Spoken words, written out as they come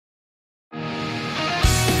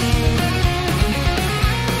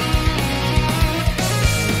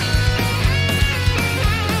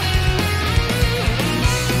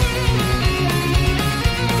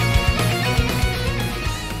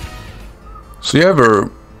So you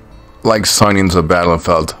ever, like, sign into a battle and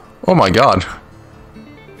felt, oh my god,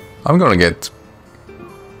 I'm gonna get,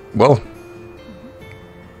 well,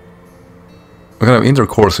 I'm gonna have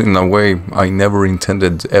intercourse in a way I never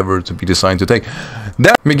intended ever to be designed to take.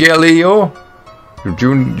 That, Miguelio, you're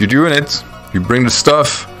doing it. You bring the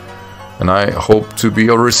stuff, and I hope to be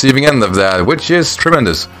on the receiving end of that, which is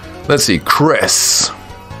tremendous. Let's see, Chris.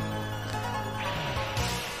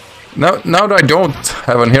 Now that I don't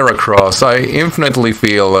have an Heracross, I infinitely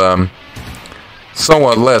feel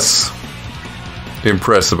somewhat less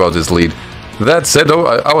impressed about this lead. That said, though,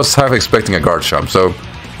 I was half expecting a guard jump, so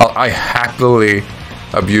I happily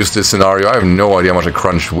abuse this scenario. I have no idea how much a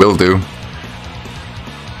crunch will do.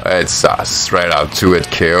 It's straight out to it,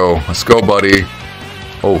 KO. Let's go, buddy.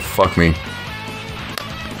 Oh, fuck me.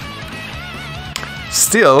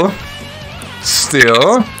 Still,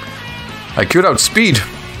 I could outspeed.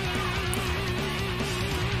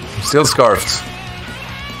 Still scarfed.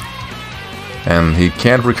 And he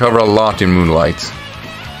can't recover a lot in Moonlight.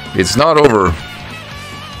 It's not over.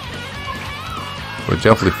 But it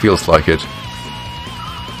definitely feels like it.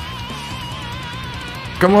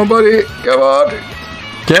 Come on, buddy. Come on.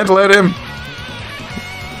 Can't let him.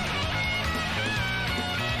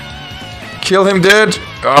 Kill him dead.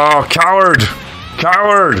 Oh, coward.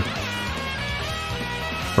 Coward.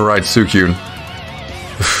 Alright, Sukyun.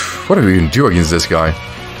 What do we even do against this guy?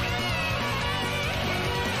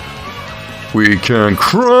 We can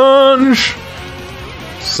crunch!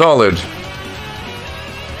 Solid.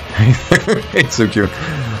 It's so cute.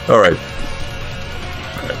 Alright.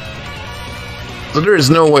 So there is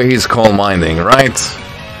no way he's calm minding, right?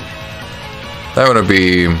 That would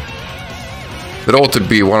be... That ought to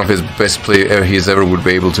be one of his best plays he's ever would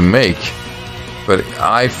be able to make. But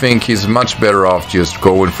I think he's much better off just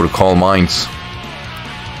going for calm minds.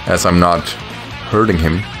 As I'm not hurting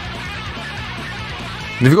him.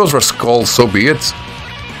 And if he goes for a skull, so be it.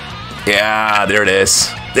 Yeah, there it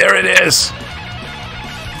is. There it is!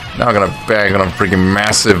 Now I'm gonna bang on a freaking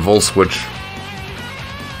massive Volt Switch.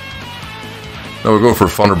 Now we'll go for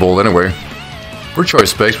Thunderbolt anyway. For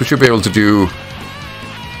choice specs, we should be able to do...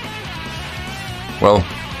 Well,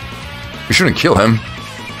 we shouldn't kill him.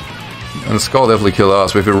 And the skull definitely kill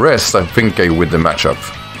us. But if we rest, I think I win the matchup.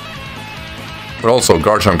 But also,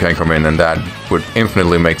 Garchomp can come in, and that would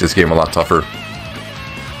infinitely make this game a lot tougher.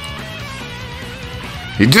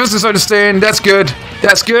 He just decided to stay in. That's good.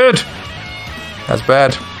 That's good. That's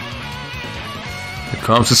bad. Here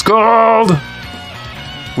comes the Scald.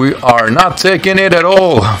 We are not taking it at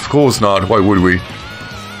all. Of course not. Why would we?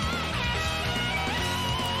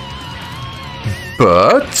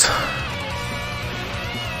 But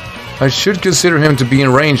I should consider him to be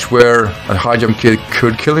in range where a high jump kid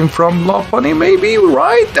could kill him from Lopunny, maybe,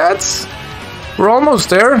 right? That's... We're almost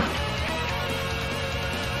there.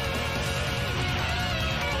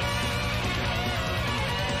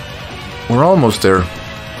 We're almost there.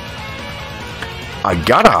 I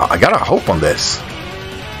gotta hope on this.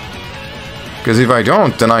 Because if I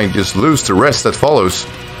don't, then I just lose the rest that follows.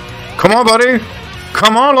 Come on, buddy!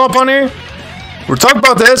 Come on, Lopunny! We're talking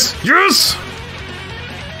about this! Yes!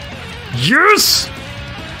 Yes!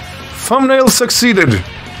 Thumbnail succeeded!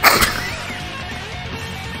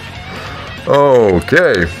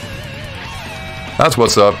 Okay. That's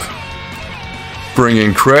what's up.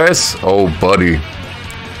 Bringing Cress? Oh, buddy.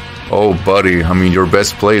 Oh, buddy. I mean, your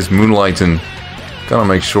best play is Moonlighting. Gotta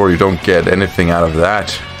make sure you don't get anything out of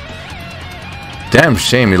that. Damn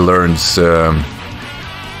shame he learns... that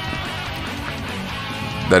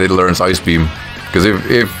it learns Ice Beam. Because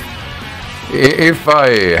if I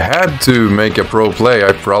had to make a pro play,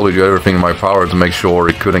 I'd probably do everything in my power to make sure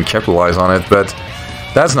it couldn't capitalize on it, but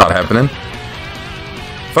that's not happening.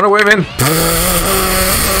 Thunder Wave in!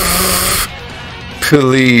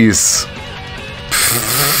 Please.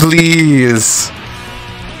 Please.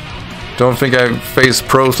 Don't think I've faced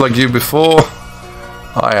pros like you before.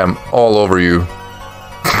 I am all over you.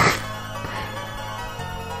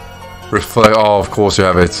 Reflect. Oh, of course you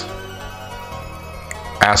have it.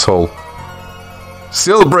 Asshole.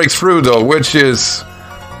 Still breaks through though, which is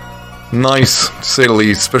nice to say the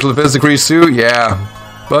least. Special defense decrease too? Yeah.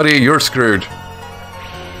 Buddy, you're screwed.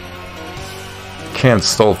 Can't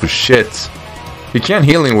stall for shit. You can't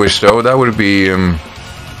Healing Wish though, that would be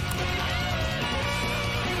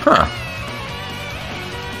huh.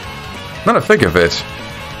 Not a think of it.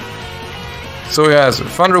 So he has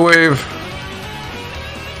Thunder Wave.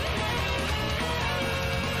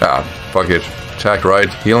 Ah, fuck it. Attack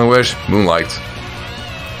right, Healing Wish, Moonlight.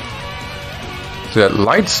 So that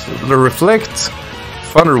lights, the Reflect,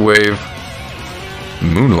 Thunder Wave,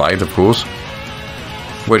 Moonlight, of course.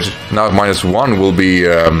 which now -1 will be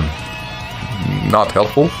not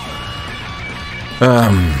helpful.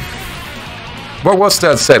 What was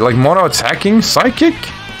that said? Like mono attacking? Psychic?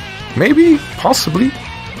 Maybe? Possibly?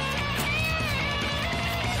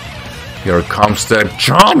 Here comes that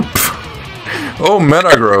jump! Oh,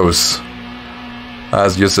 Metagross!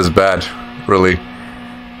 That's just as bad, really.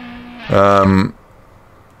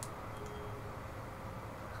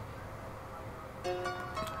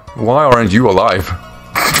 Why aren't you alive?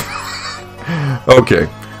 Okay,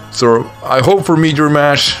 so I hope for Meteor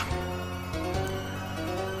Mash.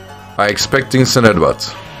 I expect instant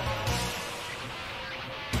headbutt.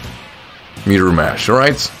 Meteor Mash,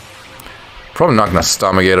 alright? Probably not gonna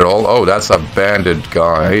stomach it at all. Oh, that's a banded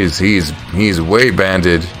guy. He's way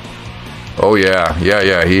banded. Oh yeah,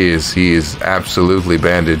 he is absolutely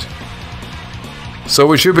banded. So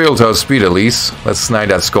we should be able to outspeed at least. Let's snag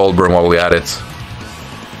that Skull Burn while we're at it.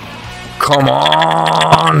 Come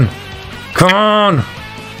on! Come on!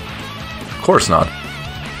 Of course not.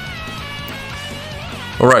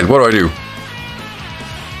 Alright, what do I do?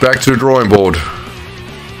 Back to the drawing board.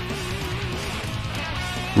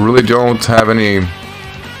 Really don't have any,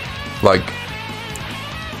 like,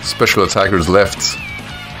 special attackers left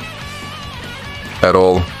at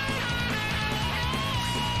all.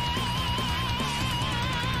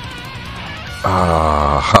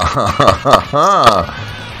 Ah, ha ha ha ha!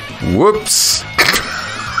 Whoops!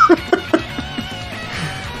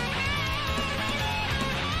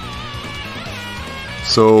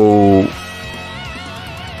 So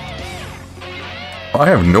I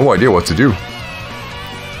have no idea what to do.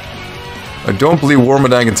 I don't believe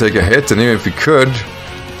Wormadam can take a hit, and even if he could...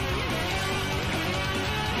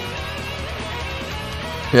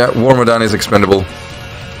 Yeah, Wormadam is expendable.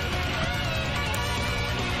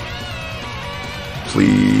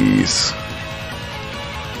 Please.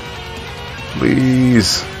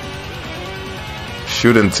 Please.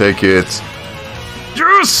 Shouldn't take it.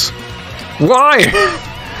 Yes! Why?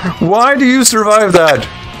 Why do you survive that?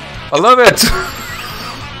 I love it!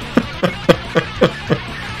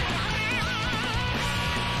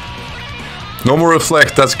 No more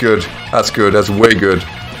reflect, that's good. That's good, that's way good.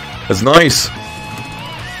 That's nice.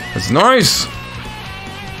 That's nice!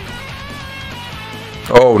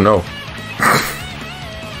 Oh no.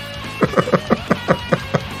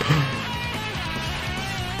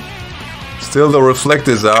 Still the reflect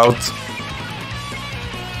is out.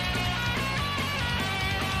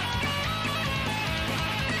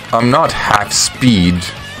 I'm not half speed.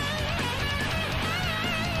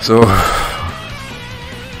 So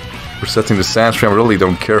we're setting the Sandstream. I really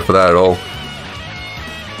don't care for that at all.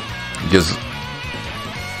 Just...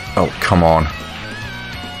 Oh, come on.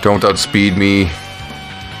 Don't outspeed me.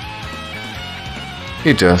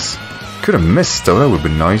 He does. Could have missed though, that would have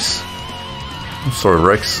been nice. I'm sorry,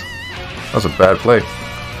 Rex. That was a bad play.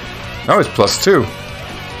 Now it's +2.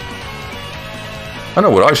 I know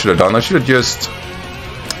what I should have done. I should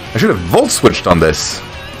have Volt Switched on this.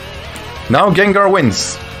 Now Gengar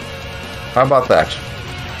wins. How about that?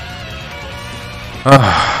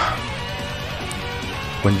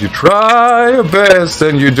 When you try your best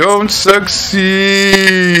and you don't succeed.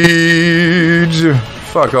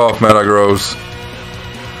 Fuck off, Metagross.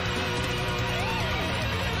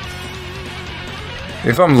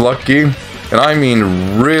 If I'm lucky, and I mean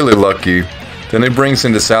really lucky, then it brings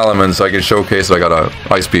in the Salamence so I can showcase I got a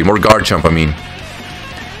Ice Beam, or Garchomp, I mean.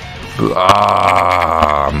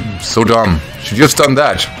 Ah, I'm so dumb. Should just done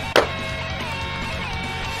that.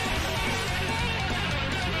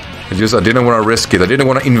 I didn't want to risk it. I didn't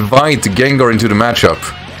want to invite Gengar into the matchup.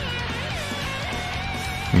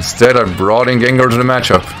 Instead, I brought in Gengar to the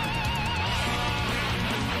matchup.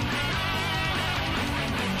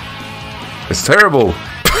 It's terrible.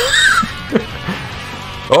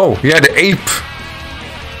 Oh, he had the ape.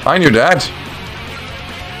 I knew that.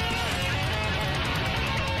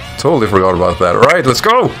 Totally forgot about that. Alright, let's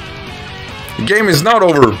go. The game is not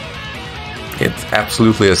over. It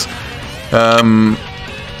absolutely is.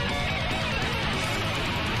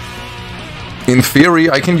 In theory,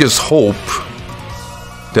 I can just hope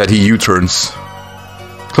that he U-turns.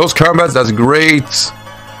 Close combat, that's great.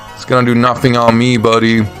 It's gonna do nothing on me,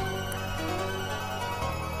 buddy.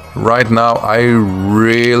 Right now, I'm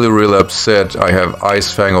really upset I have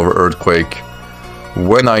Ice Fang over Earthquake.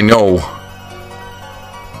 When I know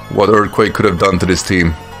what Earthquake could have done to this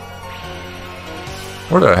team.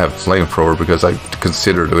 Or did I have Flamethrower because I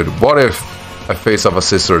considered it. What if I face off a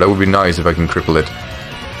Scizor? That would be nice if I can cripple it.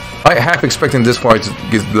 I half expecting this guy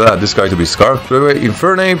to be Scarlet. By the way,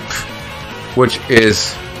 Infernape, which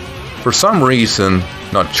is for some reason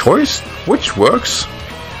not choice, which works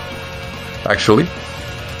actually.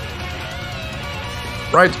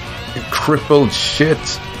 Right? You crippled shit.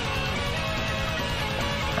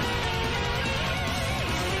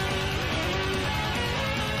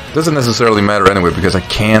 Doesn't necessarily matter anyway, because I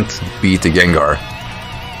can't beat the Gengar.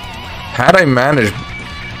 Had I managed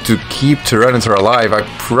to keep Tyranitar alive, I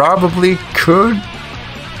probably could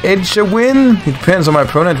edge a win. It depends on my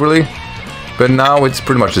opponent, really. But now it's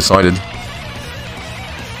pretty much decided.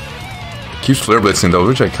 Keeps Flare Blitzing though,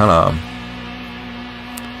 which I kinda...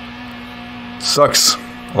 sucks,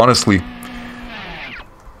 honestly.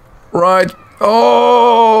 Right.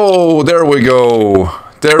 Oh, there we go.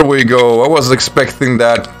 There we go. I wasn't expecting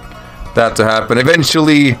that to happen.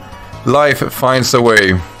 Eventually, life finds a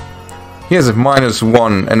way. He has a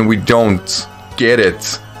 -1 and we don't get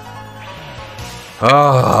it.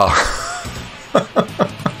 Ah.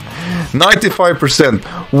 95%.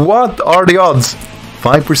 What are the odds?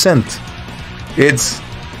 5%. It's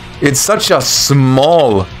such a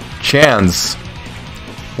small chance.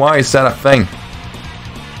 Why is that a thing?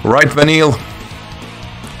 Right, Vanille?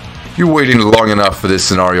 You're waiting long enough for this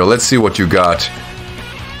scenario. Let's see what you got.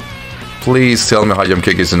 Please tell me High Jump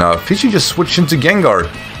Kick is enough. He should just switch into Gengar.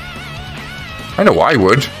 I know I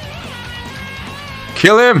would.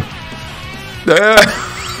 Kill him!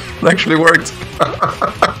 It actually worked.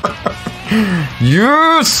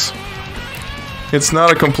 Yes! It's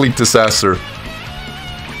not a complete disaster.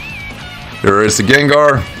 There is the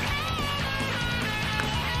Gengar.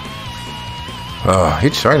 Oh,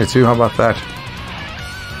 he's shiny too, how about that?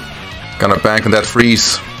 Gonna bank on that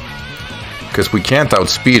freeze. Because we can't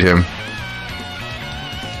outspeed him.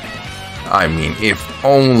 I mean, if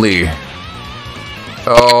only...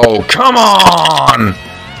 Oh, come on!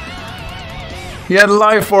 He had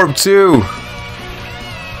Life Orb too!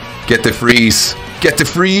 Get the freeze! Get the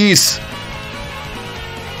freeze!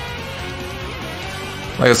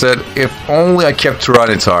 Like I said, if only I kept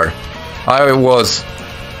Tyranitar. I was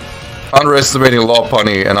underestimating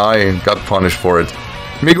LOPUNNY and I got punished for it.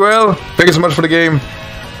 Miguel, thank you so much for the game.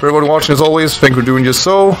 For everyone watching as always, thank you for doing just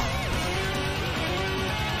so.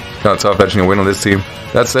 Kinda tough edging a win on this team.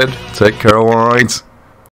 That said, take care, alright.